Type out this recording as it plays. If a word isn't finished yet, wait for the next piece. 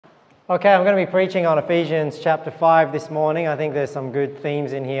Okay, I'm going to be preaching on Ephesians chapter 5 this morning. I think there's some good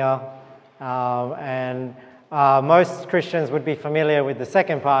themes in here. Most Christians would be familiar with the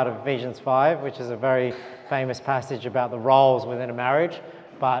second part of Ephesians 5, which is a very famous passage about the roles within a marriage,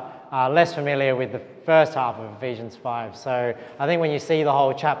 but less familiar with the first half of Ephesians 5. So I think when you see the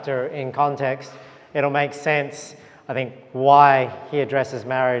whole chapter in context, it'll make sense, I think, why he addresses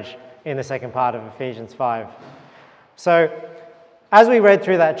marriage in the second part of Ephesians 5. So as we read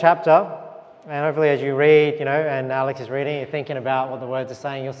through that chapter, and hopefully as you read, and Alex is reading, you're thinking about what the words are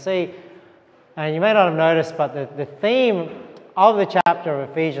saying, you'll see, and you may not have noticed, but the theme of the chapter of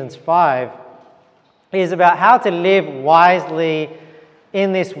Ephesians 5 is about how to live wisely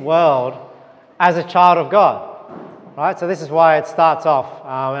in this world as a child of God. Right? So this is why it starts off,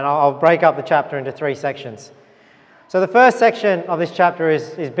 and I'll break up the chapter into three sections. So the first section of this chapter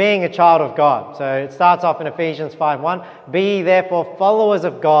is being a child of God. So it starts off in Ephesians 5:1. Be ye therefore followers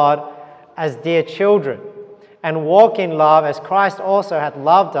of God as dear children, and walk in love as Christ also hath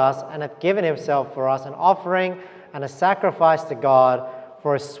loved us and hath given himself for us, an offering and a sacrifice to God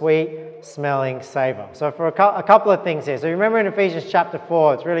for a sweet-smelling savour. So for a couple of things here. So you remember in Ephesians chapter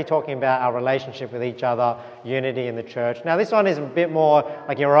 4, it's really talking about our relationship with each other, unity in the church. Now this one is a bit more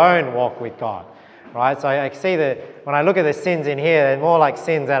like your own walk with God. Right, so I see that when I look at the sins in here, they're more like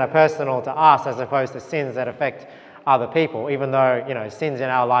sins that are personal to us as opposed to sins that affect other people, even though, sins in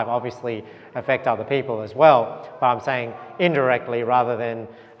our life obviously affect other people as well, but I'm saying indirectly rather than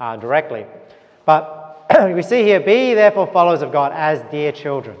directly. But we see here, be ye therefore followers of God as dear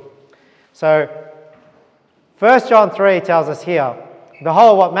children. So 1 John 3 tells us here,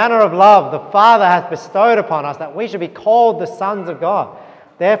 behold, what manner of love the Father hath bestowed upon us, that we should be called the sons of God.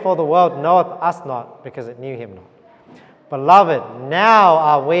 Therefore the world knoweth us not, because it knew him not. Beloved, now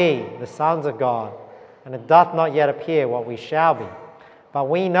are we the sons of God, and it doth not yet appear what we shall be. But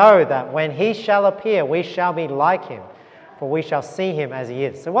we know that when he shall appear, we shall be like him, for we shall see him as he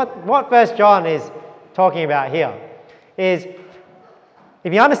is. So what 1 John is talking about here is,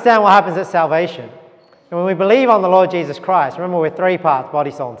 if you understand what happens at salvation, and when we believe on the Lord Jesus Christ, remember we're three parts, body,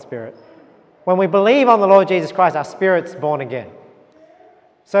 soul, and spirit. When we believe on the Lord Jesus Christ, our spirit's born again.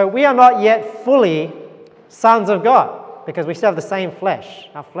 So we are not yet fully sons of God because we still have the same flesh.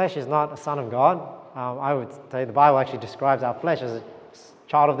 Our flesh is not a son of God. I would say the Bible actually describes our flesh as a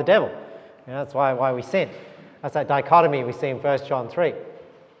child of the devil. That's why we sin. That's that dichotomy we see in 1 John 3.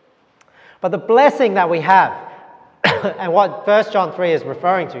 But the blessing that we have, and what 1 John 3 is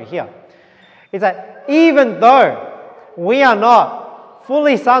referring to here, is that even though we are not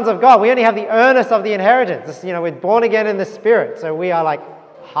fully sons of God, we only have the earnest of the inheritance. We're born again in the Spirit, so we are like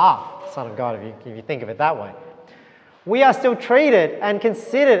half son of God, if you think of it that way. We are still treated and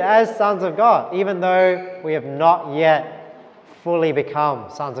considered as sons of God, even though we have not yet fully become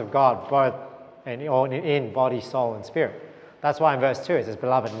sons of God, both in body, soul, and spirit. That's why in verse 2 it says,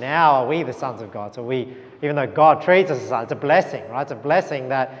 beloved, now are we the sons of God. So even though God treats us as sons, it's a blessing, right? It's a blessing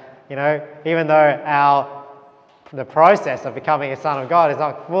that, even though the process of becoming a son of God is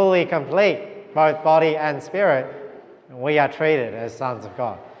not fully complete, both body and spirit, we are treated as sons of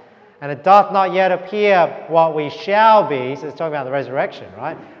God. And it doth not yet appear what we shall be. So it's talking about the resurrection,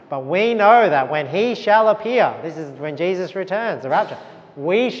 right? But we know that when he shall appear, this is when Jesus returns, the rapture,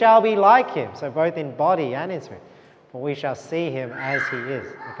 we shall be like him. So both in body and in spirit. For we shall see him as he is.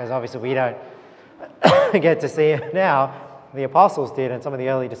 Because obviously we don't get to see him now. The apostles did and some of the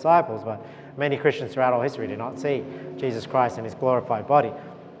early disciples. But many Christians throughout all history did not see Jesus Christ in his glorified body.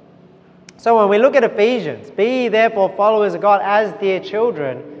 So when we look at Ephesians, be ye therefore followers of God as dear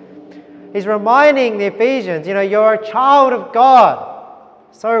children, he's reminding the Ephesians, you're a child of God,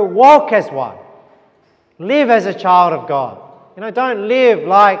 so walk as one. Live as a child of God. Don't live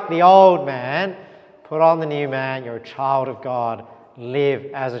like the old man. Put on the new man. You're a child of God. Live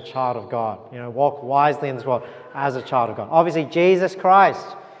as a child of God. Walk wisely in this world as a child of God. Obviously, Jesus Christ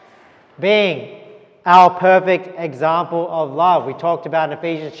being our perfect example of love. We talked about in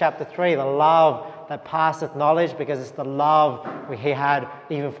Ephesians chapter 3, the love that passeth knowledge, because it's the love he had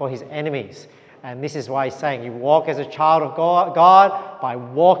even for his enemies. And this is why he's saying you walk as a child of God by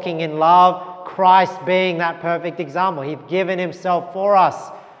walking in love, Christ being that perfect example. He's given himself for us,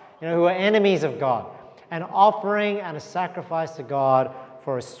 who are enemies of God, an offering and a sacrifice to God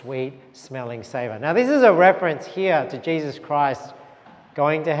for a sweet-smelling savour. Now this is a reference here to Jesus Christ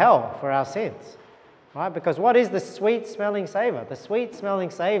going to hell for our sins. Right? Because what is the sweet-smelling savour? The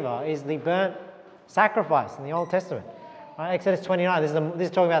sweet-smelling savour is the burnt sacrifice in the Old Testament. Right? Exodus 29, this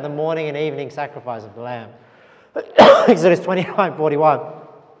is talking about the morning and evening sacrifice of the lamb. Exodus 29:41.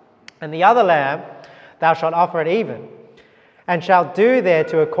 And the other lamb thou shalt offer at even. and shalt do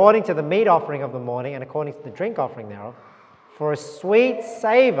thereto according to the meat offering of the morning and according to the drink offering thereof, for a sweet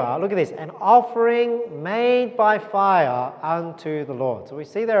savour, look at this, an offering made by fire unto the Lord. So we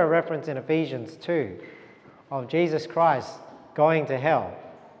see there a reference in Ephesians 2 of Jesus Christ going to hell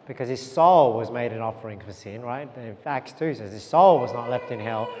because his soul was made an offering for sin, right? In Acts 2 says his soul was not left in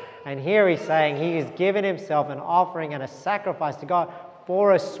hell. And here he's saying he has given himself an offering and a sacrifice to God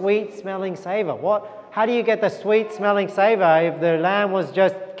for a sweet-smelling savour. How do you get the sweet-smelling savour if the lamb was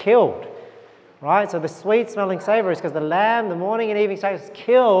just killed? Right? So the sweet-smelling savour is because the lamb, the morning and evening sacrifice, is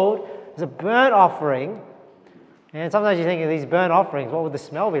killed as a burnt offering. And sometimes you think of these burnt offerings, what would the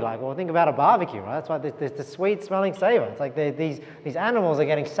smell be like? Well, think about a barbecue, right? That's why there's the sweet-smelling savour. It's like these animals are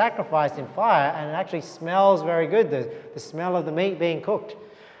getting sacrificed in fire, and it actually smells very good, the smell of the meat being cooked,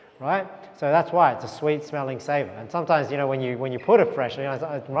 right? So that's why it's a sweet-smelling savour. And sometimes, when you put it fresh,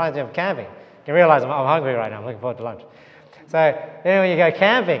 it reminds me of camping. You can realise I'm hungry right now. I'm looking forward to lunch. So when you go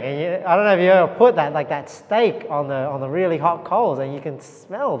camping, and I don't know if you ever put that steak on the really hot coals, and you can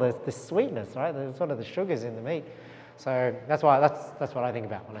smell the sweetness, right? The sort of the sugars in the meat. So that's what I think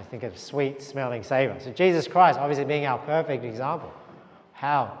about when I think of sweet-smelling savour. So Jesus Christ, obviously being our perfect example,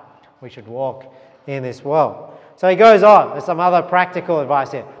 how we should walk in this world. So he goes on. There's some other practical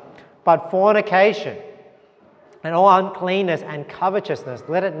advice here. But fornication and all uncleanness and covetousness,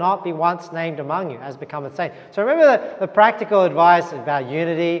 let it not be once named among you, as becometh saints. So remember the practical advice about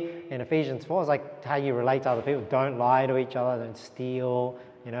unity in Ephesians 4 is like how you relate to other people. Don't lie to each other, don't steal,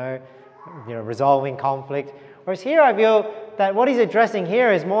 resolving conflict. Whereas here I feel that what he's addressing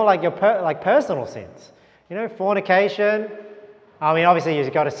here is more like your personal sins. Fornication. I mean, obviously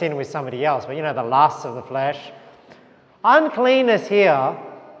you've got to sin with somebody else, but the lusts of the flesh. Uncleanness here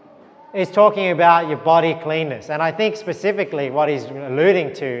is talking about your body cleanness. And I think specifically what he's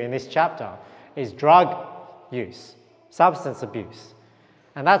alluding to in this chapter is drug use, substance abuse.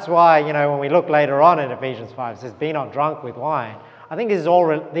 And that's why, when we look later on in Ephesians 5, it says, be not drunk with wine. I think this is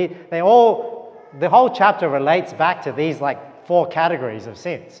the whole chapter relates back to these 4 categories of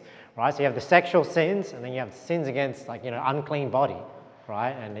sins, right? So you have the sexual sins, and then you have sins against unclean body,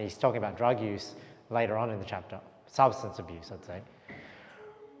 right? And he's talking about drug use later on in the chapter, substance abuse, I'd say.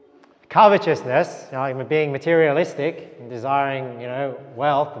 Covetousness, being materialistic and desiring,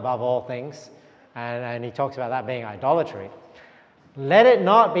 wealth above all things, and he talks about that being idolatry. Let it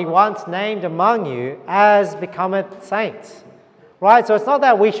not be once named among you as becometh saints. Right? So it's not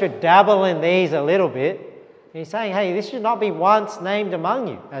that we should dabble in these a little bit. He's saying, hey, this should not be once named among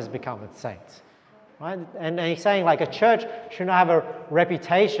you as becometh saints. Right? And he's saying a church should not have a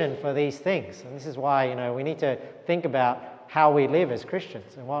reputation for these things. And this is why, we need to think about how we live as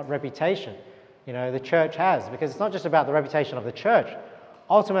Christians and what reputation, the church has. Because it's not just about the reputation of the church.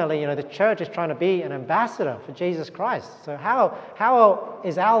 Ultimately, the church is trying to be an ambassador for Jesus Christ. So how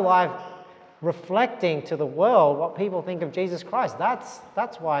is our life reflecting to the world what people think of Jesus Christ?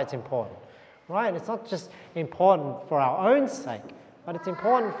 That's why it's important, right? It's not just important for our own sake, but it's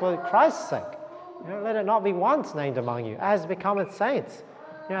important for Christ's sake. Let it not be once named among you, as becometh saints.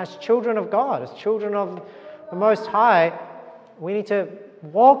 As children of God, as children of the Most High, we need to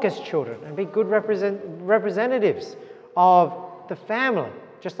walk as children and be good representatives of the family,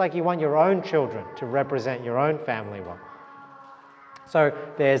 just like you want your own children to represent your own family well. So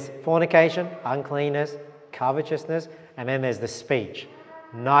there's fornication, uncleanness, covetousness, and then there's the speech.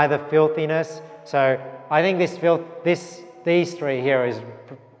 Neither filthiness. So I think these 3 here is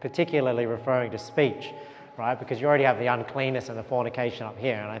particularly referring to speech, right? Because you already have the uncleanness and the fornication up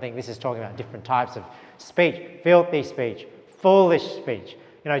here, and I think this is talking about different types of speech. Filthy speech, foolish speech,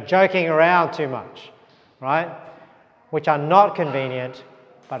 joking around too much, right? Which are not convenient,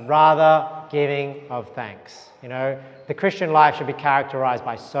 but rather giving of thanks. The Christian life should be characterized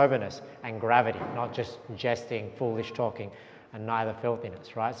by soberness and gravity, not just jesting, foolish talking, and neither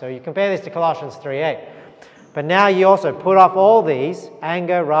filthiness, right? So you compare this to Colossians 3:8. But now you also put off all these,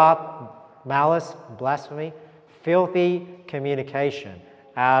 anger, wrath, malice, blasphemy, filthy communication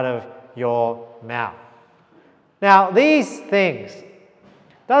out of your mouth. Now, these things,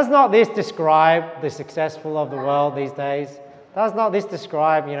 does not this describe the successful of the world these days? Does not this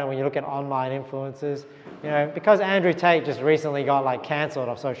describe, when you look at online influencers, because Andrew Tate just recently got cancelled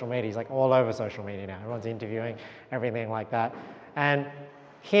off social media. He's all over social media now. Everyone's interviewing, everything like that. And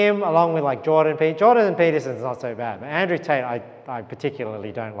him, along with Jordan Peterson's not so bad, but Andrew Tate I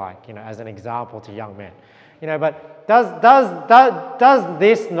particularly don't like, as an example to young men. But does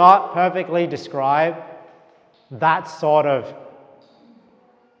this not perfectly describe that sort of,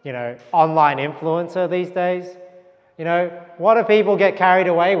 online influencer these days? What do people get carried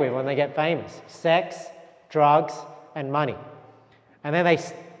away with when they get famous? Sex, drugs, and money, And then they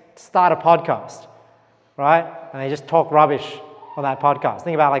start a podcast, right? And they just talk rubbish on that podcast.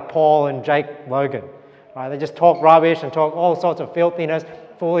 Think about like Paul and Jake Logan, right? They just talk rubbish and talk all sorts of filthiness,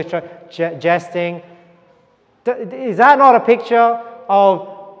 foolish jesting. Is that not a picture of,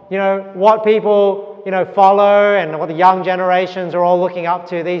 what people, follow and what the young generations are all looking up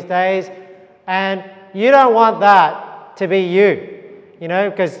to these days? And you don't want that to be you.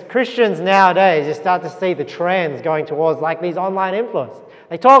 Because Christians nowadays, you start to see the trends going towards like these online influencers.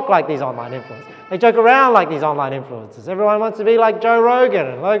 They talk like these online influencers. They joke around like these online influencers. Everyone wants to be like Joe Rogan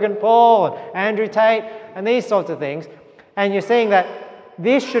and Logan Paul and Andrew Tate and these sorts of things. And you're seeing that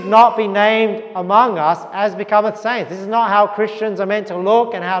this should not be named among us as becometh saints. This is not how Christians are meant to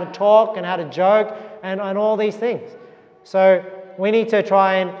look and how to talk and how to joke and all these things. So we need to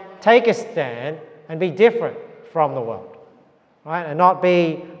try and take a stand and be different from the world. Right? And not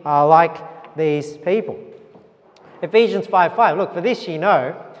be like these people. Ephesians 5:5. Look, for this ye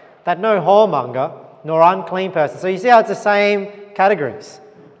know, that no whoremonger, nor unclean person. So you see how it's the same categories,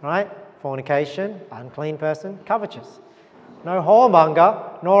 right? Fornication, unclean person, covetous. No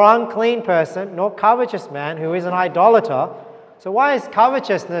whoremonger, nor unclean person, nor covetous man who is an idolater. So why is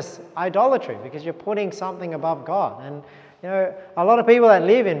covetousness idolatry? Because you're putting something above God. And a lot of people that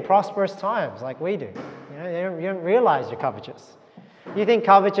live in prosperous times like we do, you don't realize you're covetous. You think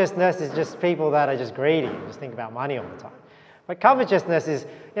covetousness is just people that are just greedy and just think about money all the time. But covetousness is,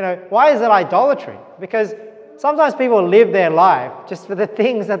 why is it idolatry? Because sometimes people live their life just for the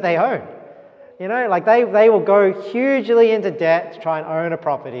things that they own. Like they will go hugely into debt to try and own a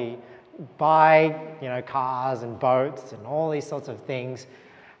property, buy, cars and boats and all these sorts of things.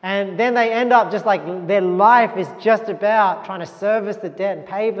 And then they end up just like their life is just about trying to service the debt and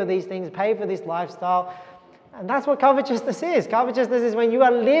pay for these things, pay for this lifestyle. And that's what covetousness is. Covetousness is when you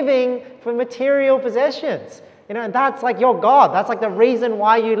are living for material possessions. And that's like your God. That's like the reason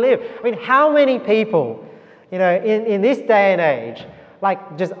why you live. I mean, how many people, in this day and age,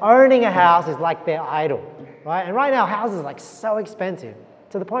 like just owning a house is like their idol, right? And right now, houses are like so expensive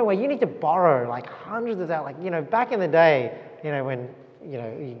to the point where you need to borrow like hundreds of that. Like, back in the day, when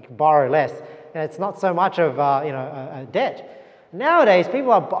you can borrow less, it's not so much of a debt. Nowadays,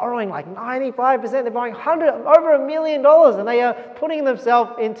 people are borrowing like 95%. They're borrowing over $1 million, and they are putting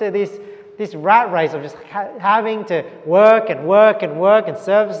themselves into this rat race of just having to work and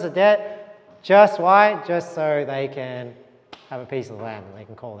service the debt. Just why? Just so they can have a piece of land that they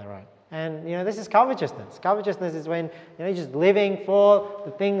can call their own. And this is covetousness. Covetousness is when you're just living for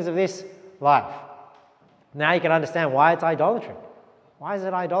the things of this life. Now you can understand why it's idolatry. Why is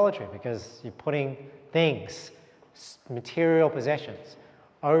it idolatry? Because you're putting things, material possessions,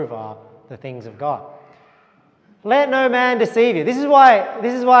 over the things of God. Let no man deceive you. This is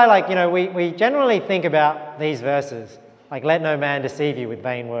why like, we generally think about these verses, like let no man deceive you with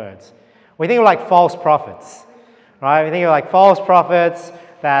vain words. We think of like false prophets, right? We think of like false prophets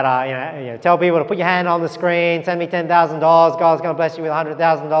that tell people to put your hand on the screen, send me $10,000, God's going to bless you with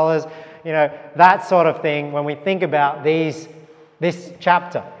 $100,000, that sort of thing when we think about this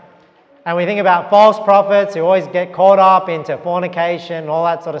chapter. And we think about false prophets who always get caught up into fornication and all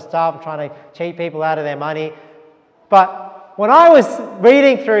that sort of stuff, trying to cheat people out of their money. But when I was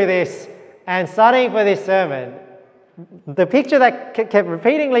reading through this and studying for this sermon, the picture that kept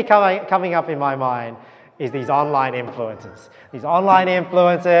repeatedly coming up in my mind is these online influencers. These online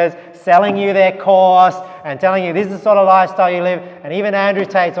influencers selling you their course and telling you this is the sort of lifestyle you live. And even Andrew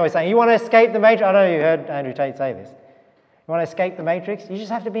Tate's always saying, you want to escape the matrix? I know you heard Andrew Tate say this. You want to escape the matrix? You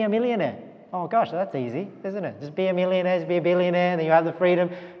just have to be a millionaire. Oh gosh, that's easy, isn't it? Just be a millionaire, just be a billionaire, and then you have the freedom.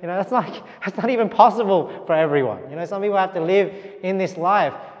 That's not even possible for everyone. Some people have to live in this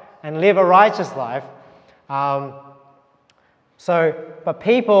life and live a righteous life. But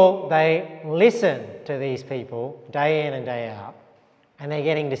people, they listen to these people day in and day out, and they're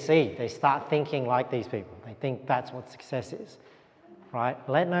getting deceived. They start thinking like these people. They think that's what success is, right?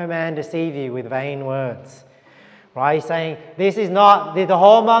 Let no man deceive you with vain words. Right? He's saying this is not the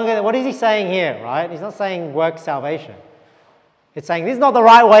whoremonger. What is he saying here? Right? He's not saying work salvation. It's saying this is not the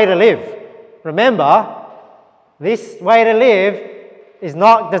right way to live. Remember, this way to live does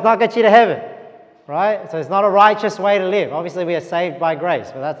not get you to heaven. Right? So it's not a righteous way to live. Obviously, we are saved by grace,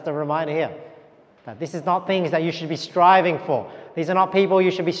 but that's the reminder here. That this is not things that you should be striving for. These are not people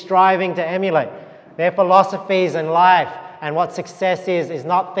you should be striving to emulate. Their philosophies in life and what success is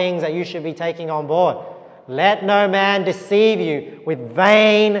not things that you should be taking on board. Let no man deceive you with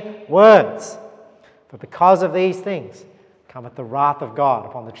vain words. For because of these things cometh the wrath of God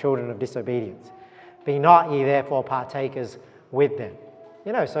upon the children of disobedience. Be not ye therefore partakers with them.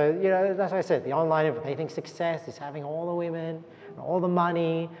 That's what I said, the online, they think success is having all the women, and all the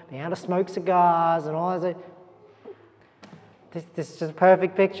money, being able to smoke cigars and all that. This is just a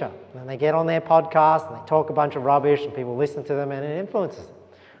perfect picture. And they get on their podcast and they talk a bunch of rubbish and people listen to them and it influences them,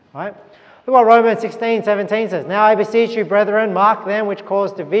 right? Look what Romans 16:17 says. Now I beseech you, brethren, mark them which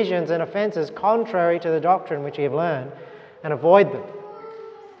cause divisions and offences contrary to the doctrine which ye have learned, and avoid them.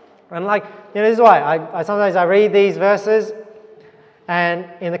 And this is why I sometimes read these verses, and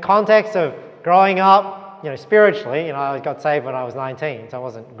in the context of growing up, spiritually, I got saved when I was 19, so I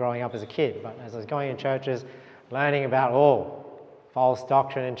wasn't growing up as a kid, but as I was going in churches, learning about false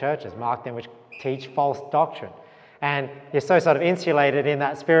doctrine in churches, mark them which teach false doctrine. And you're so sort of insulated in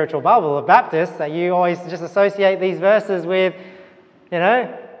that spiritual bubble of Baptists that you always just associate these verses with,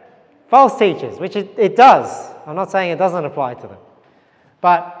 false teachers, which it does. I'm not saying it doesn't apply to them.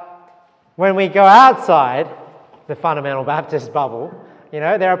 But when we go outside the fundamental Baptist bubble,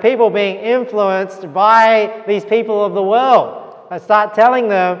 there are people being influenced by these people of the world that start telling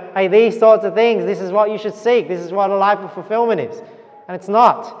them, hey, these sorts of things, this is what you should seek, this is what a life of fulfillment is. And it's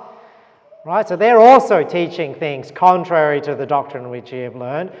not. Right? So they're also teaching things contrary to the doctrine which you have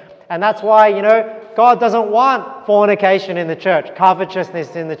learned. And that's why, God doesn't want fornication in the church,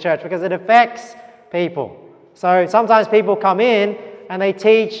 covetousness in the church, because it affects people. So sometimes people come in and they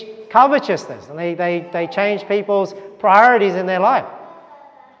teach covetousness, and they change people's priorities in their life.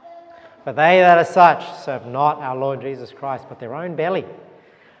 But they that are such serve not our Lord Jesus Christ, but their own belly.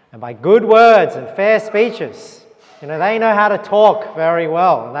 And by good words and fair speeches, they know how to talk very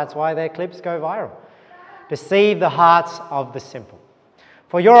well, and that's why their clips go viral. Deceive the hearts of the simple.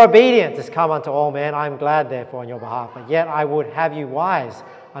 For your obedience is come unto all men. I am glad, therefore, on your behalf. But yet I would have you wise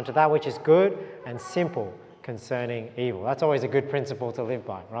unto that which is good, and simple concerning evil. That's always a good principle to live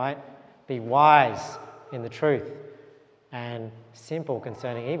by, right? Be wise in the truth and simple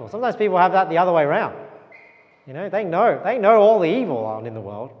concerning evil. Sometimes people have that the other way around. They know all the evil on in the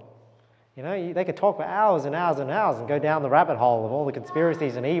world. They could talk for hours and hours and hours and go down the rabbit hole of all the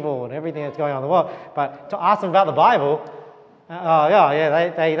conspiracies and evil and everything that's going on in the world. But to ask them about the Bible, they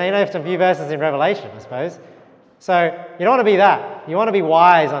know some few verses in Revelation, I suppose. So you don't want to be that. You want to be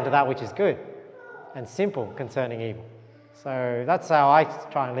wise unto that which is good and simple concerning evil. So that's how I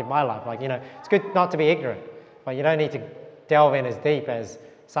try and live my life. It's good not to be ignorant, but you don't need to delve in as deep as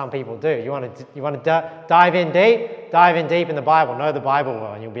some people do. You want to dive in deep in the Bible. Know the Bible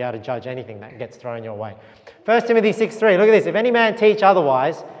well, and you'll be able to judge anything that gets thrown your way. 1 Timothy 6:3, look at this. If any man teach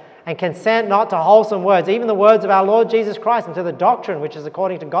otherwise, and consent not to wholesome words, even the words of our Lord Jesus Christ, and to the doctrine which is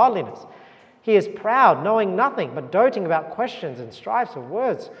according to godliness, he is proud, knowing nothing, but doting about questions and strifes of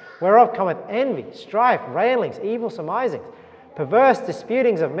words, whereof cometh envy, strife, railings, evil surmisings, perverse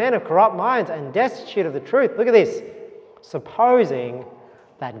disputings of men of corrupt minds, and destitute of the truth. Look at this. Supposing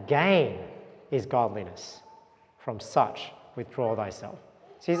that gain is godliness. From such withdraw thyself.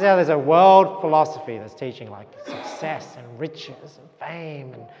 See how there's a world philosophy that's teaching success and riches and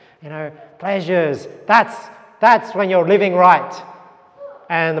fame and pleasures. That's when you're living right.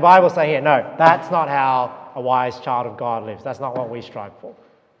 And the Bible's saying here, no, that's not how a wise child of God lives. That's not what we strive for.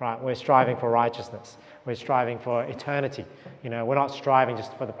 Right? We're striving for righteousness. We're striving for eternity. We're not striving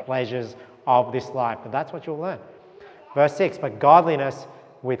just for the pleasures of this life. But that's what you'll learn. Verse 6, but godliness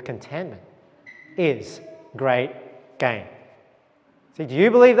with contentment is great gain. See, do you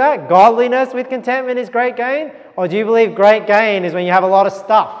believe that? Godliness with contentment is great gain? Or do you believe great gain is when you have a lot of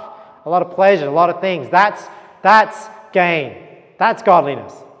stuff, a lot of pleasure, a lot of things? That's gain. That's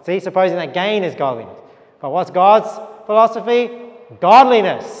godliness. See, supposing that gain is godliness. But what's God's philosophy?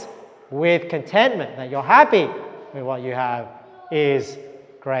 Godliness with contentment, that you're happy with what you have, is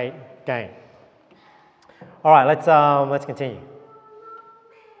great gain. All right, let's continue.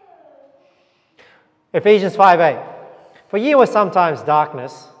 Ephesians 5:8. For ye were sometimes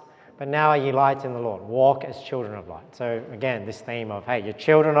darkness, but now are ye light in the Lord. Walk as children of light. So again, this theme of, hey, you're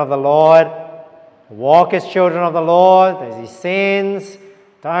children of the Lord. Walk as children of the Lord. There's these sins.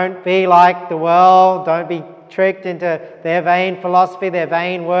 Don't be like the world. Don't be tricked into their vain philosophy, their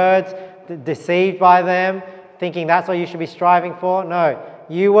vain words, deceived by them, thinking that's what you should be striving for. No,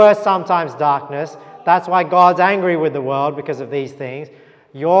 you were sometimes darkness. That's why God's angry with the world, because of these things.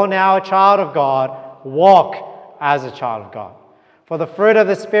 You're now a child of God. Walk as a child of God. For the fruit of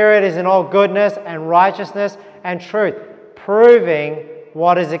the Spirit is in all goodness and righteousness and truth, proving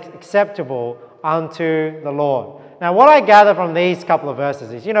what is acceptable unto the Lord. Now, what I gather from these couple of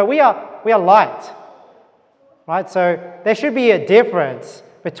verses is, we are light, right? So there should be a difference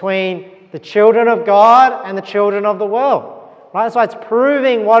between the children of God and the children of the world. Right? That's why it's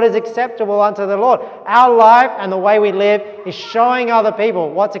proving what is acceptable unto the Lord. Our life and the way we live is showing other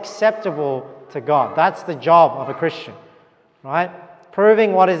people what's acceptable to God. That's the job of a Christian. Right?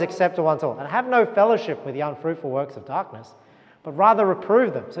 Proving what is acceptable unto the Lord. And have no fellowship with the unfruitful works of darkness, but rather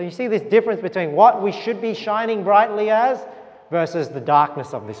reprove them. So you see this difference between what we should be shining brightly as versus the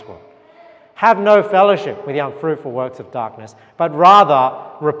darkness of this world. Have no fellowship with the unfruitful works of darkness, but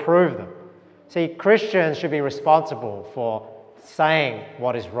rather reprove them. See, Christians should be responsible for saying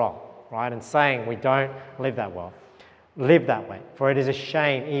what is wrong, right? And saying we don't live that way. For it is a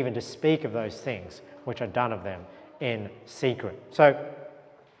shame even to speak of those things which are done of them in secret. So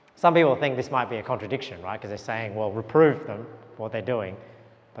some people think this might be a contradiction, right? Because they're saying, well, reprove them for what they're doing,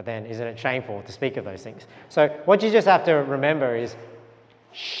 but then isn't it shameful to speak of those things? So what you just have to remember is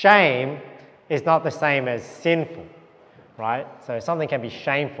shame is not the same as sinful, right? So something can be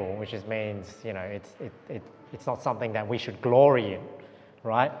shameful, which just means, it's not something that we should glory in,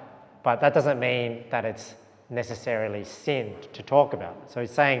 right? But that doesn't mean that it's necessarily sin to talk about it. So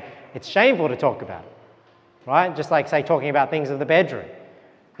it's saying it's shameful to talk about it, right? Just like, say, talking about things of the bedroom.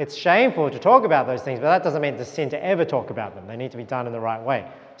 It's shameful to talk about those things, but that doesn't mean it's a sin to ever talk about them. They need to be done in the right way.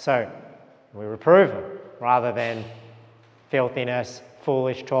 So we reprove them rather than filthiness,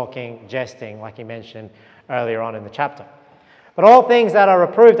 foolish talking, jesting, like he mentioned earlier on in the chapter. But all things that are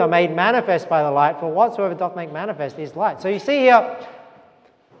reproved are made manifest by the light, for whatsoever doth make manifest is light. So you see here,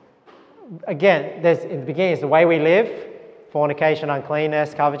 again, there's in the beginning is the way we live, fornication,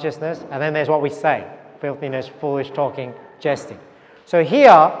 uncleanness, covetousness, and then there's what we say, filthiness, foolish talking, jesting. So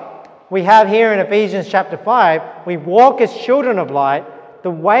here, we have here in Ephesians chapter 5, we walk as children of light. The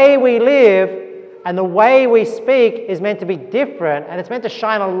way we live and the way we speak is meant to be different, and it's meant to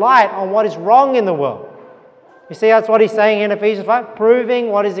shine a light on what is wrong in the world. You see, that's what he's saying in Ephesians 5, proving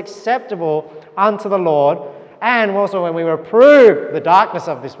what is acceptable unto the Lord. And also when we reprove the darkness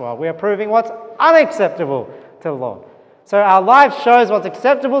of this world, we are proving what's unacceptable to the Lord. So our life shows what's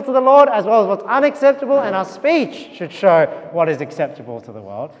acceptable to the Lord as well as what's unacceptable, and our speech should show what is acceptable to the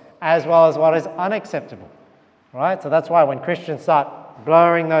world as well as what is unacceptable. Right? So that's why when Christians start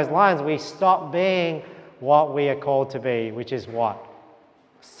blurring those lines, we stop being what we are called to be, which is what?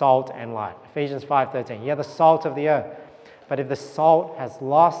 Salt and light. Ephesians 5:13. You are the salt of the earth. But if the salt has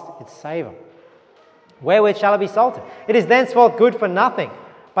lost its savour, wherewith shall it be salted? It is thenceforth good for nothing,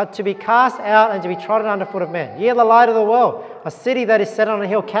 but to be cast out and to be trodden under foot of men. Ye are the light of the world. A city that is set on a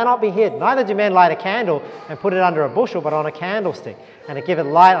hill cannot be hid. Neither do men light a candle and put it under a bushel, but on a candlestick, and to give it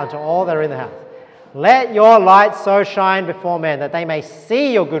light unto all that are in the house. Let your light so shine before men that they may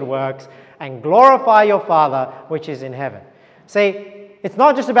see your good works and glorify your Father which is in heaven. See, it's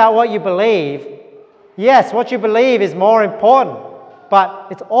not just about what you believe. Yes, what you believe is more important, but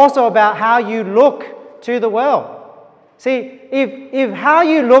it's also about how you look to the world. See, if how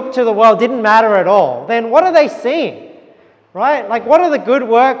you look to the world didn't matter at all, then what are they seeing? Right? Like, what are the good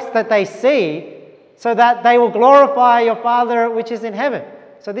works that they see so that they will glorify your Father which is in heaven?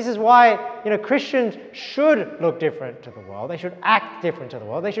 So this is why, Christians should look different to the world. They should act different to the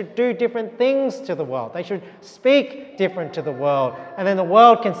world. They should do different things to the world. They should speak different to the world. And then the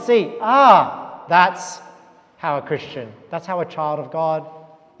world can see, that's how a Christian, that's how a child of God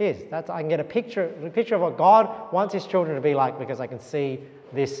is. I can get a picture of what God wants his children to be like because I can see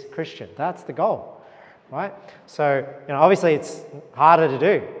this Christian. That's the goal, right? So, obviously it's harder to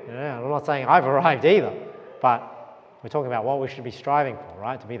do. I'm not saying I've arrived either, but we're talking about what we should be striving for,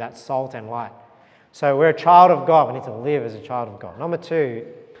 right? To be that salt and light. So we're a child of God. We need to live as a child of God. Number 2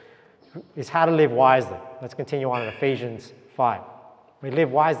 is how to live wisely. Let's continue on in Ephesians 5. We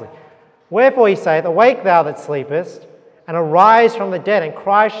live wisely. Wherefore he saith, awake thou that sleepest, and arise from the dead, and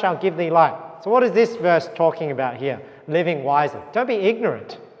Christ shall give thee light. So what is this verse talking about here? Living wisely. Don't be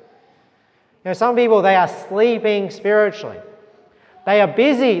ignorant. Some people, they are sleeping spiritually. They are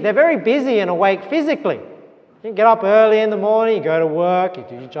busy. They're very busy and awake physically. You get up early in the morning, you go to work, you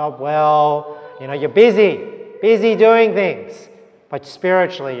do your job well, you're busy doing things, but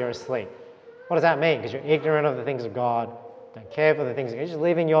spiritually you're asleep. What does that mean? Because you're ignorant of the things of God, don't care for the things of God, you're just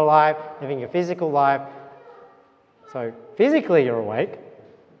living your life, living your physical life. So physically you're awake,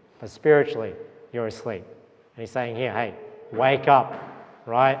 but spiritually you're asleep. And he's saying here, hey, wake up,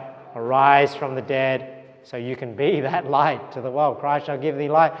 right? Arise from the dead so you can be that light to the world. Christ shall give thee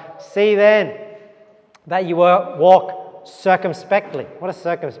light. See then that you walk circumspectly. What does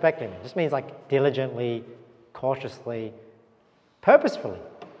circumspectly mean? It just means like diligently, cautiously, purposefully.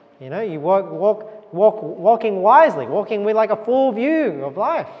 You walking wisely, walking with like a full view of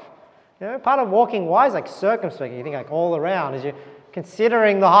life. Part of walking wise, like circumspect, you think like all around, is you're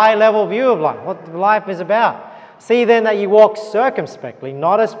considering the high level view of life, what life is about. See then that you walk circumspectly,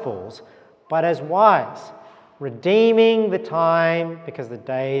 not as fools, but as wise, redeeming the time because the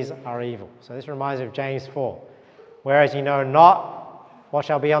days are evil. So this reminds me of James 4. Whereas you know not what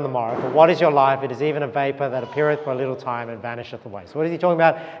shall be on the morrow, for what is your life? It is even a vapor that appeareth for a little time and vanisheth away. So what is he talking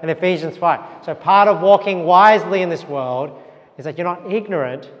about in Ephesians 5? So part of walking wisely in this world is that you're not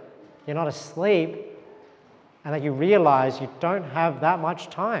ignorant, you're not asleep, and that you realize you don't have that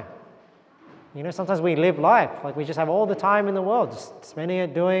much time. You know, sometimes we live life like we just have all the time in the world, just spending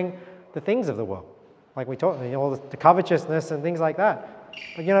it doing the things of the world. Like we talk, all the covetousness and things like that.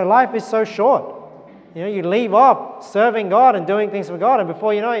 But you know, life is so short. You know, you leave off serving God and doing things for God, and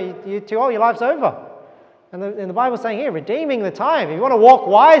before you know it, you're too old, your life's over. And the Bible's saying here, redeeming the time. If you want to walk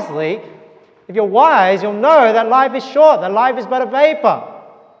wisely, if you're wise, you'll know that life is short, that life is but a vapor.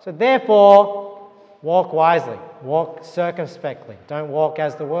 So therefore, walk wisely, walk circumspectly. Don't walk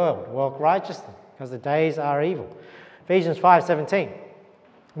as the world, walk righteously, because the days are evil. Ephesians 5:17.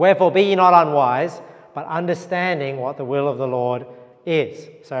 Wherefore be ye not unwise, but understanding what the will of the Lord is.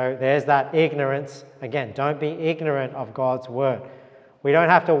 So there's that ignorance. Again, don't be ignorant of God's word. We don't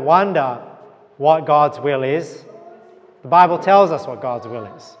have to wonder what God's will is. The Bible tells us what God's will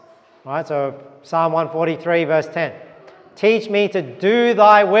is. Right? So Psalm 143 verse 10. Teach me to do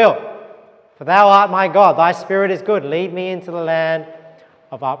thy will, for thou art my God. Thy spirit is good. Lead me into the land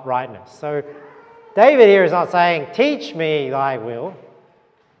of uprightness. So David here is not saying, teach me thy will.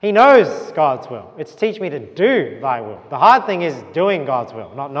 He knows God's will. It's teach me to do thy will. The hard thing is doing God's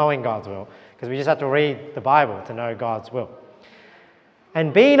will, not knowing God's will, because we just have to read the Bible to know God's will.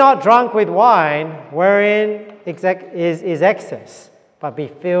 And be not drunk with wine, wherein is excess, but be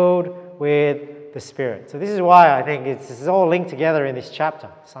filled with the Spirit. So this is why I think this is all linked together in this chapter.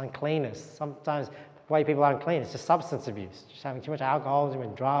 It's uncleanness. Sometimes the way people are unclean, it's just substance abuse, just having too much alcohol, too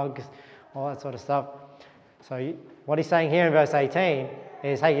many drugs, all that sort of stuff. So what he's saying here in verse 18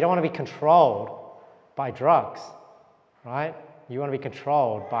 is, hey, you don't want to be controlled by drugs, right? You want to be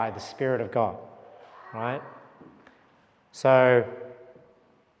controlled by the Spirit of God, right? So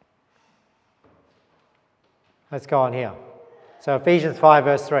let's go on here. So Ephesians 5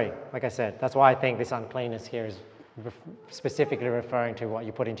 verse 3, like I said, that's why I think this uncleanness here is specifically referring to what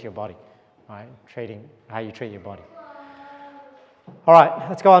you put into your body, right? How you treat your body. All right,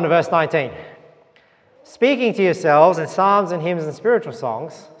 let's go on to verse 19. Speaking to yourselves in psalms and hymns and spiritual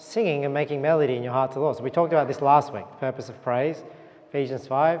songs, singing and making melody in your heart to the Lord. So we talked about this last week, purpose of praise, Ephesians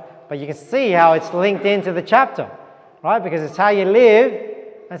 5. But you can see how it's linked into the chapter, right? Because it's how you live,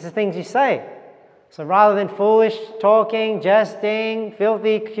 that's the things you say. So rather than foolish talking, jesting,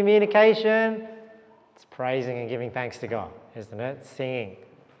 filthy communication, it's praising and giving thanks to God, isn't it? Singing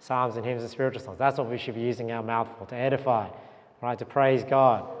psalms and hymns and spiritual songs. That's what we should be using our mouth for, to edify, right? To praise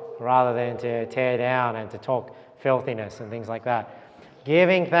God, rather than to tear down and to talk filthiness and things like that.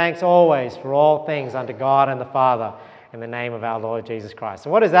 Giving thanks always for all things unto God and the Father in the name of our Lord Jesus Christ.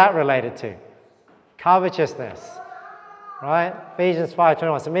 So what is that related to? Covetousness, right? Ephesians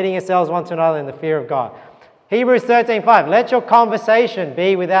 5:21, submitting yourselves one to another in the fear of God. Hebrews 13:5, let your conversation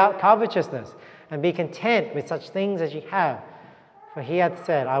be without covetousness, and be content with such things as you have. For he hath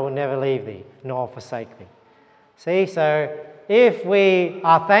said, I will never leave thee, nor forsake thee. See, so if we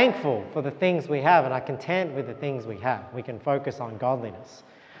are thankful for the things we have and are content with the things we have, we can focus on godliness,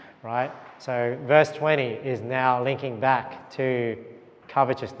 right? So verse 20 is now linking back to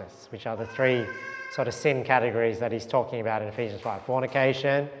covetousness, which are the three sort of sin categories that he's talking about in Ephesians 5.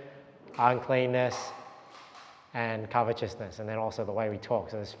 Fornication, uncleanness, and covetousness, and then also the way we talk.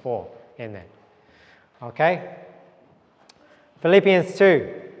 So there's 4 in there. Okay? Philippians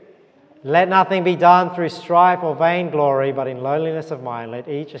 2. Let nothing be done through strife or vainglory, but in lowliness of mind let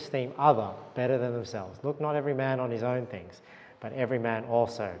each esteem other better than themselves. Look not every man on his own things, but every man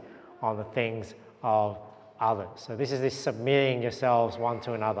also on the things of others. So this is this submitting yourselves one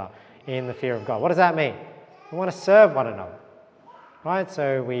to another in the fear of God. What does that mean? We want to serve one another, right?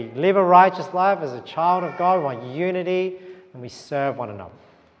 So we live a righteous life as a child of God, we want unity, and we serve one another.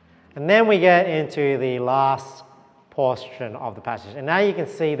 And then we get into the last portion of the passage. And now you can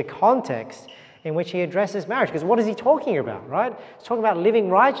see the context in which he addresses marriage. Because what is he talking about, right? He's talking about living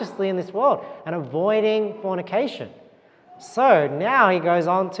righteously in this world and avoiding fornication. So now he goes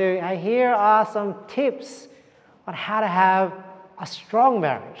on to, hey, here are some tips on how to have a strong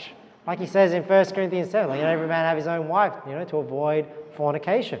marriage. Like he says in 1 Corinthians 7, like, every man have his own wife, to avoid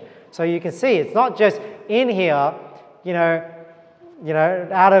fornication. So you can see it's not just in here,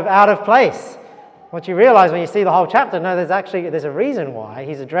 out of place. What you realize when you see the whole chapter, no, there's a reason why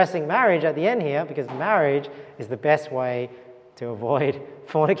he's addressing marriage at the end here, because marriage is the best way to avoid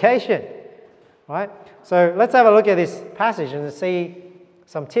fornication. right? So let's have a look at this passage and see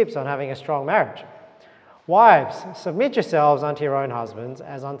some tips on having a strong marriage. Wives, submit yourselves unto your own husbands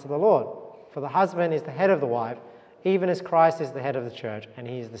as unto the Lord. For the husband is the head of the wife, even as Christ is the head of the church, and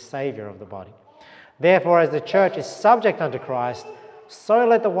he is the Saviour of the body. Therefore, as the church is subject unto Christ, so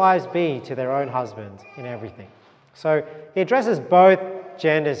let the wives be to their own husbands in everything. So he addresses both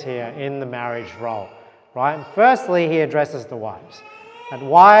genders here in the marriage role, right? And firstly, he addresses the wives. That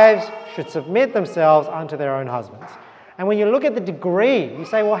wives should submit themselves unto their own husbands. And when you look at the degree, you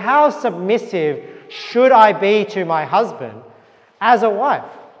say, well, how submissive should I be to my husband as a wife?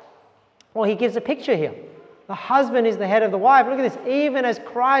 Well, he gives a picture here. The husband is the head of the wife. Look at this. Even as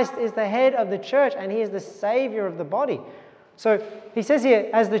Christ is the head of the church and he is the Saviour of the body. So he says here,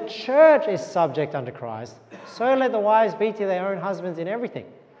 as the church is subject unto Christ, so let the wives be to their own husbands in everything.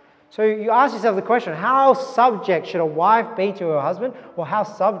 So you ask yourself the question, how subject should a wife be to her husband? Or how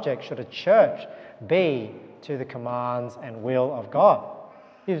subject should a church be to the commands and will of God?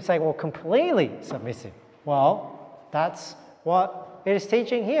 You'd say, well, completely submissive. Well, that's what it is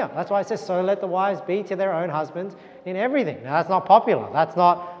teaching here. That's why it says, so let the wives be to their own husbands in everything. Now, that's not popular. That's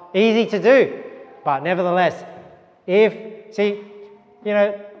not easy to do. But nevertheless, when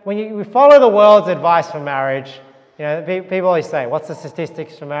you follow the world's advice for marriage, people always say, what's the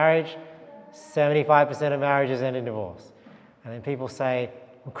statistics for marriage? 75% of marriages end in divorce. And then people say,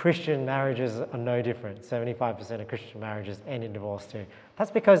 well, Christian marriages are no different. 75% of Christian marriages end in divorce too.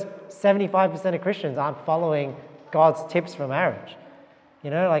 That's because 75% of Christians aren't following God's tips for marriage.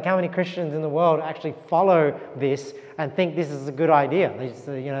 Like how many Christians in the world actually follow this and think this is a good idea? They just,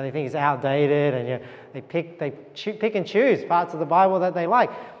 they think it's outdated, and they pick and choose parts of the Bible that they like.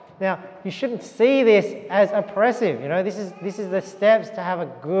 Now, you shouldn't see this as oppressive. This is the steps to have a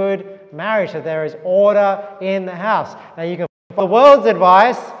good marriage, that there is order in the house. Now, you can follow the world's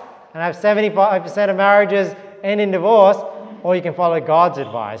advice and have 75% of marriages end in divorce, or you can follow God's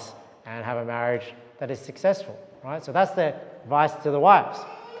advice and have a marriage that is successful, right? So that's the advice to the wives.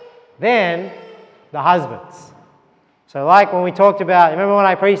 Then, the husbands. So like when we talked about, remember when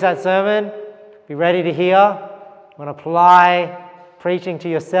I preached that sermon? Be ready to hear. You want to apply preaching to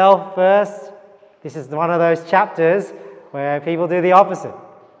yourself first. This is one of those chapters where people do the opposite.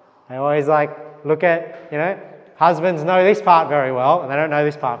 They always look at, husbands know this part very well and they don't know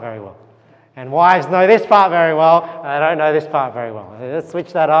this part very well. And wives know this part very well and they don't know this part very well. Let's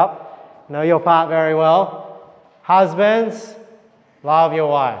switch that up. Know your part very well. Husbands, love your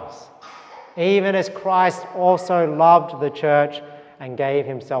wives. Even as Christ also loved the church and gave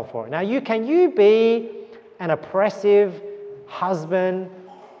himself for it. Now, can you be an oppressive husband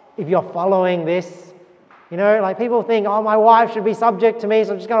if you're following this? People think, oh, my wife should be subject to me,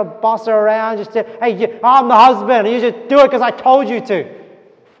 so I'm just going to boss her around. Hey, I'm the husband, and you just do it because I told you to.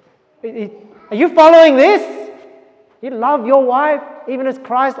 Are you following this? You love your wife, even as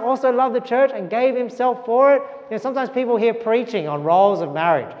Christ also loved the church and gave himself for it. Sometimes people hear preaching on roles of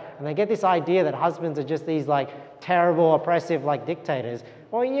marriage, and they get this idea that husbands are just these terrible, oppressive, dictators.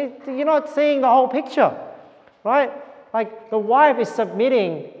 Well, you're not seeing the whole picture, right? The wife is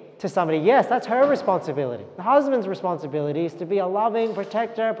submitting to somebody. Yes, that's her responsibility. The husband's responsibility is to be a loving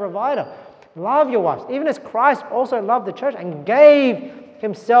protector, provider. Love your wives, even as Christ also loved the church and gave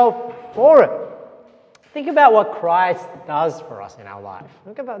himself for it. Think about what Christ does for us in our life.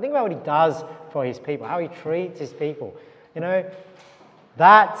 Think about what he does for his people, how he treats his people.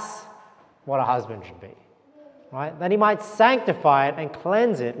 That's what a husband should be, right? That he might sanctify it and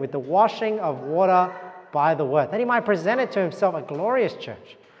cleanse it with the washing of water by the word, that he might present it to himself a glorious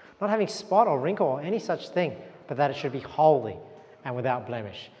church, not having spot or wrinkle or any such thing, but that it should be holy and without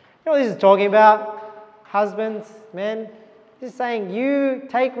blemish. You know what this is talking about? Husbands, men, this is saying you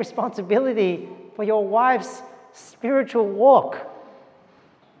take responsibility for your wife's spiritual walk.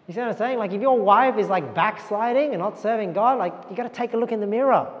 You see what I'm saying? If your wife is backsliding and not serving God, you got to take a look in the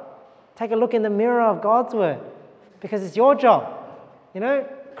mirror. Take a look in the mirror of God's word, because it's your job.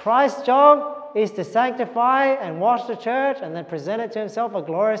 Christ's job is to sanctify and wash the church and then present it to himself a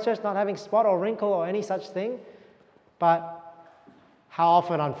glorious church, not having spot or wrinkle or any such thing. But how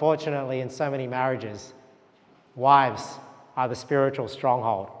often, unfortunately, in so many marriages, wives are the spiritual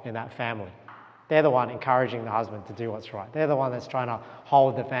stronghold in that family. They're the one encouraging the husband to do what's right. They're the one that's trying to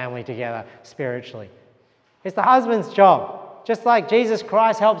hold the family together spiritually. It's the husband's job. Just like Jesus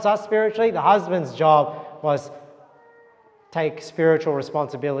Christ helps us spiritually, the husband's job was take spiritual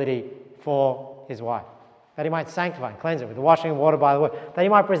responsibility for his wife, that he might sanctify and cleanse it with the washing of water by the word, that he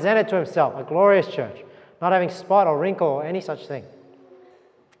might present it to himself, a glorious church, not having spot or wrinkle or any such thing,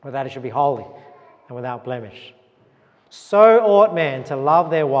 but that it should be holy and without blemish. So ought men to love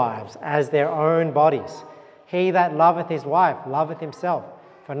their wives as their own bodies. He that loveth his wife loveth himself.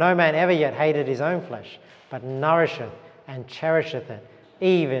 For no man ever yet hated his own flesh, but nourisheth and cherisheth it,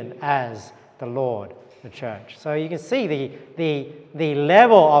 even as the Lord the church. So you can see the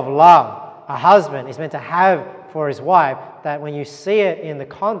level of love a husband is meant to have for his wife, that when you see it in the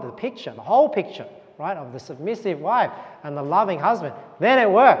picture, the whole picture, right, of the submissive wife and the loving husband, then it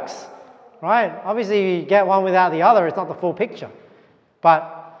works, right? Obviously, you get one without the other, it's not the full picture.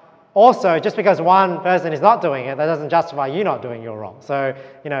 But also, just because one person is not doing it, that doesn't justify you not doing your role. So,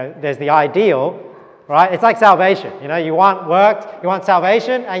 there's the ideal, right? It's like salvation. You want works, you want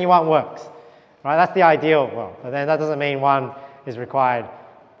salvation, and you want works, right? That's the ideal world. But then that doesn't mean one is required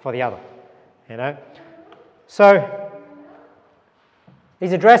for the other, So,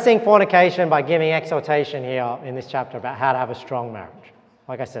 he's addressing fornication by giving exhortation here in this chapter about how to have a strong marriage.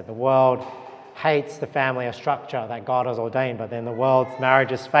 Like I said, the world hates the family or structure that God has ordained, but then the world's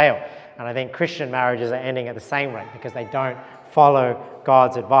marriages fail. And I think Christian marriages are ending at the same rate because they don't follow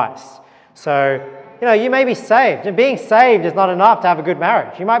God's advice. So, you may be saved. And being saved is not enough to have a good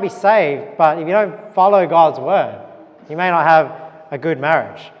marriage. You might be saved, but if you don't follow God's word, you may not have a good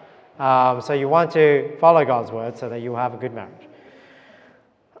marriage. So you want to follow God's word so that you'll have a good marriage.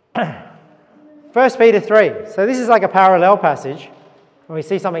 1 Peter 3. So this is like a parallel passage, and we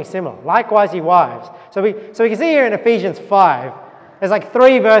see something similar. Likewise, ye wives. So we can see here in Ephesians 5, there's like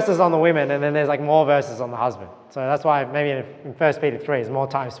 3 verses on the women, and then there's like more verses on the husband. So that's why maybe in 1 Peter 3, there's more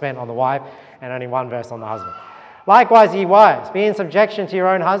time spent on the wife and only 1 verse on the husband. Likewise, ye wives, be in subjection to your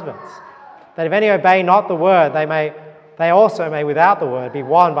own husbands, that if any obey not the word, they also may without the word be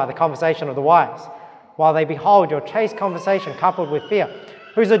won by the conversation of the wives, while they behold your chaste conversation coupled with fear,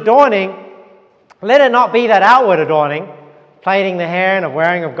 whose adorning, let it not be that outward adorning, plaiting the hair and of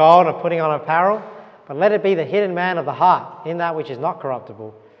wearing of gold and of putting on apparel, but let it be the hidden man of the heart, in that which is not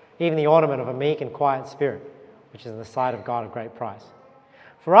corruptible, even the ornament of a meek and quiet spirit, which is in the sight of God of great price.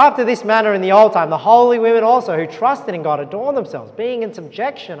 For after this manner in the old time, the holy women also, who trusted in God, adorned themselves, being in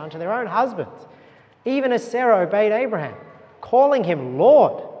subjection unto their own husbands, even as Sarah obeyed Abraham, calling him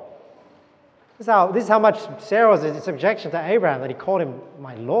Lord. This is how much Sarah was in subjection to Abraham, that he called him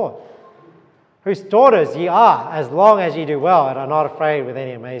my Lord. Whose daughters ye are, as long as ye do well, and are not afraid with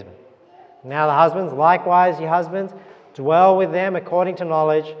any amazement. Now the husbands, likewise ye husbands, dwell with them according to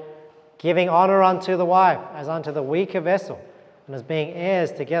knowledge, giving honour unto the wife, as unto the weaker vessel, and as being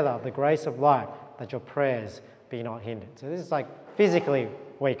heirs together of the grace of life, that your prayers be not hindered. So this is like physically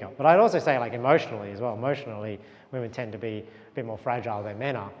weaker. But I'd also say like emotionally as well. Emotionally, women tend to be a bit more fragile than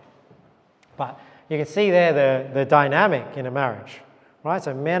men are. But you can see there the dynamic in a marriage, right?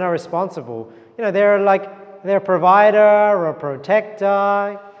 So men are responsible. They're a provider or a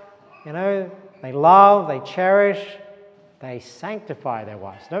protector. They love, they cherish, they sanctify their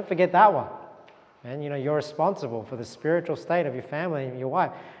wives. Don't forget that one. And you're responsible for the spiritual state of your family and your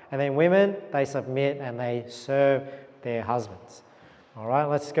wife. And then women, they submit and they serve their husbands. All right,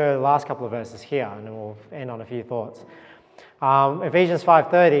 let's go to the last couple of verses here, and then we'll end on a few thoughts. Ephesians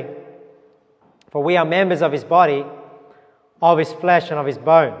 5:30, for we are members of his body, of his flesh and of his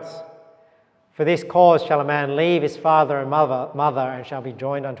bones. For this cause shall a man leave his father and mother, and shall be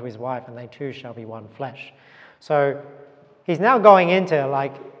joined unto his wife, and they two shall be one flesh. So he's now going into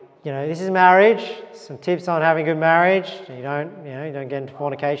this is marriage, some tips on having good marriage. You don't get into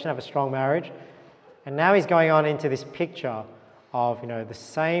fornication, have a strong marriage. And now he's going on into this picture of, the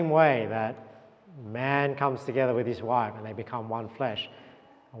same way that man comes together with his wife and they become one flesh.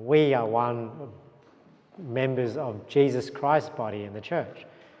 We are one members of Jesus Christ's body in the church,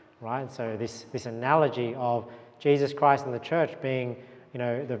 right? So this analogy of Jesus Christ and the church being,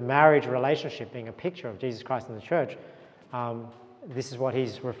 the marriage relationship being a picture of Jesus Christ and the church, this is what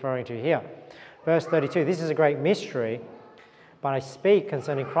he's referring to here. Verse 32, this is a great mystery, but I speak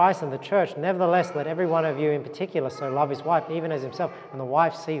concerning Christ and the church. Nevertheless, let every one of you in particular so love his wife, even as himself, and the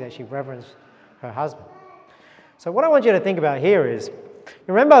wife see that she reverence her husband. So what I want you to think about here is,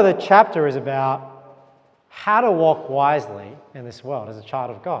 remember the chapter is about how to walk wisely in this world as a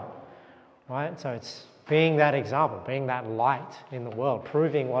child of God, right? So it's being that example, being that light in the world,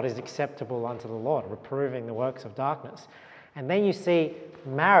 proving what is acceptable unto the Lord, reproving the works of darkness. And then you see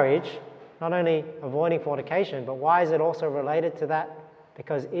marriage, not only avoiding fornication, but why is it also related to that?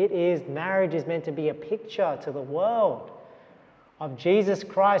 Because marriage is meant to be a picture to the world of Jesus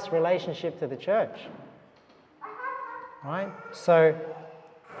Christ's relationship to the church. Right? So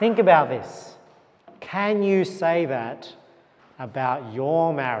think about this. Can you say that about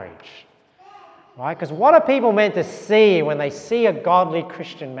your marriage? Right? Because what are people meant to see when they see a godly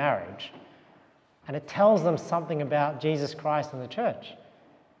Christian marriage? And it tells them something about Jesus Christ and the church.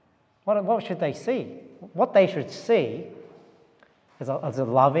 What should they see? What they should see is a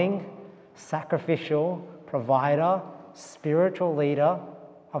loving, sacrificial, provider, spiritual leader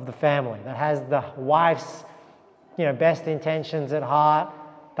of the family that has the wife's best intentions at heart,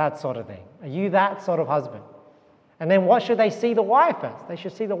 that sort of thing. Are you that sort of husband? And then what should they see the wife as? They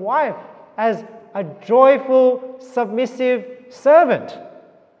should see the wife as a joyful, submissive servant.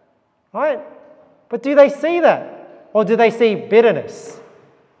 Right? But do they see that? Or do they see bitterness?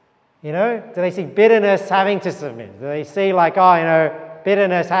 Do they see bitterness having to submit? Do they see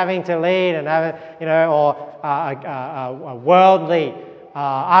bitterness having to lead and or a worldly,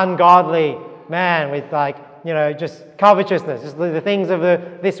 ungodly man with just covetousness, just the things of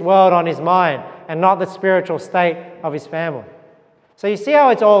this world on his mind and not the spiritual state of his family? So you see how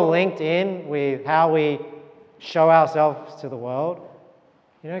it's all linked in with how we show ourselves to the world?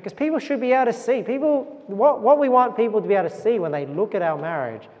 Because people should be able to see. What we want people to be able to see when they look at our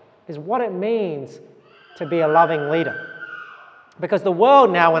marriage is what it means to be a loving leader. Because the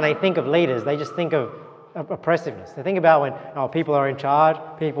world now, when they think of leaders, they just think of oppressiveness. They think about when people are in charge,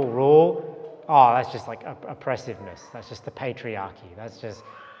 people rule. Oh, that's just like oppressiveness. That's just the patriarchy. That's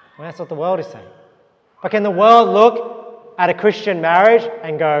what the world is saying. But can the world look at a Christian marriage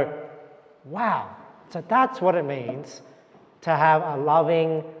and go, wow, so that's what it means to have a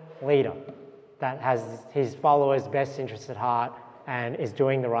loving leader that has his followers' best interests at heart and is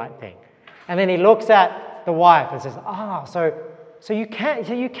doing the right thing. And then he looks at the wife and says, so you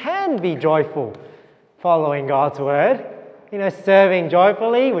can be joyful following God's word, serving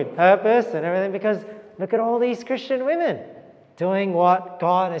joyfully with purpose and everything, because look at all these Christian women doing what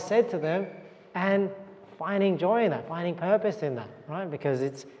God has said to them and finding joy in that, finding purpose in that, right? Because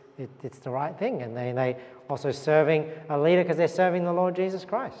it's the right thing. And they also serving a leader because they're serving the Lord Jesus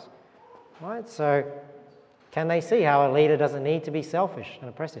Christ, right? So can they see how a leader doesn't need to be selfish and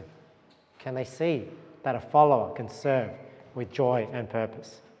oppressive? Can they see that a follower can serve with joy and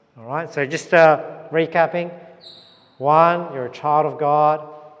purpose? All right, so just recapping. 1, you're a child of God,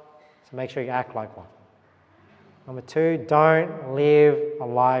 so make sure you act like one. Number 2, don't live a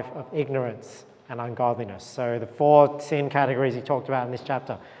life of ignorance and ungodliness. So the 4 sin categories he talked about in this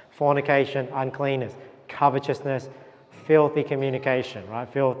chapter: fornication, uncleanness, covetousness, filthy communication, right?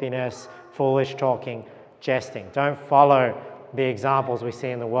 Filthiness, foolish talking, jesting. Don't follow the examples we see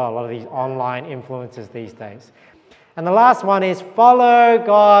in the world, a lot of these online influences these days. And the last one is follow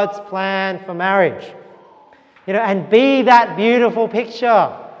God's plan for marriage. And be that beautiful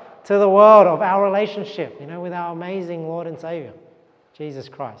picture to the world of our relationship, with our amazing Lord and Savior, Jesus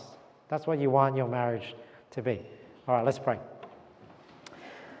Christ. That's what you want your marriage to be. All right, let's pray.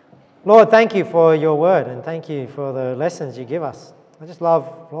 Lord, thank you for your word and thank you for the lessons you give us. I just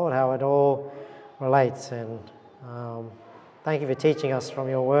love, Lord, how it all relates, and thank you for teaching us from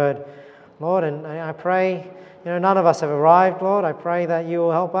your word, Lord. And I pray, none of us have arrived, Lord. I pray that you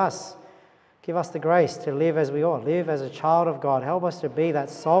will help us. Give us the grace to live as we ought, live as a child of God. Help us to be that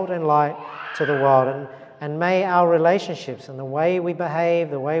salt and light to the world. And may our relationships and the way we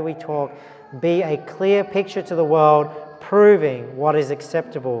behave, the way we talk, be a clear picture to the world, proving what is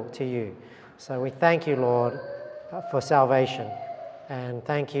acceptable to you. So we thank you, Lord, for salvation. And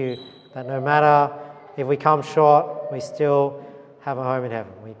thank you that no matter if we come short, we still have a home in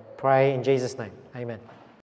heaven. We pray in Jesus' name. Amen.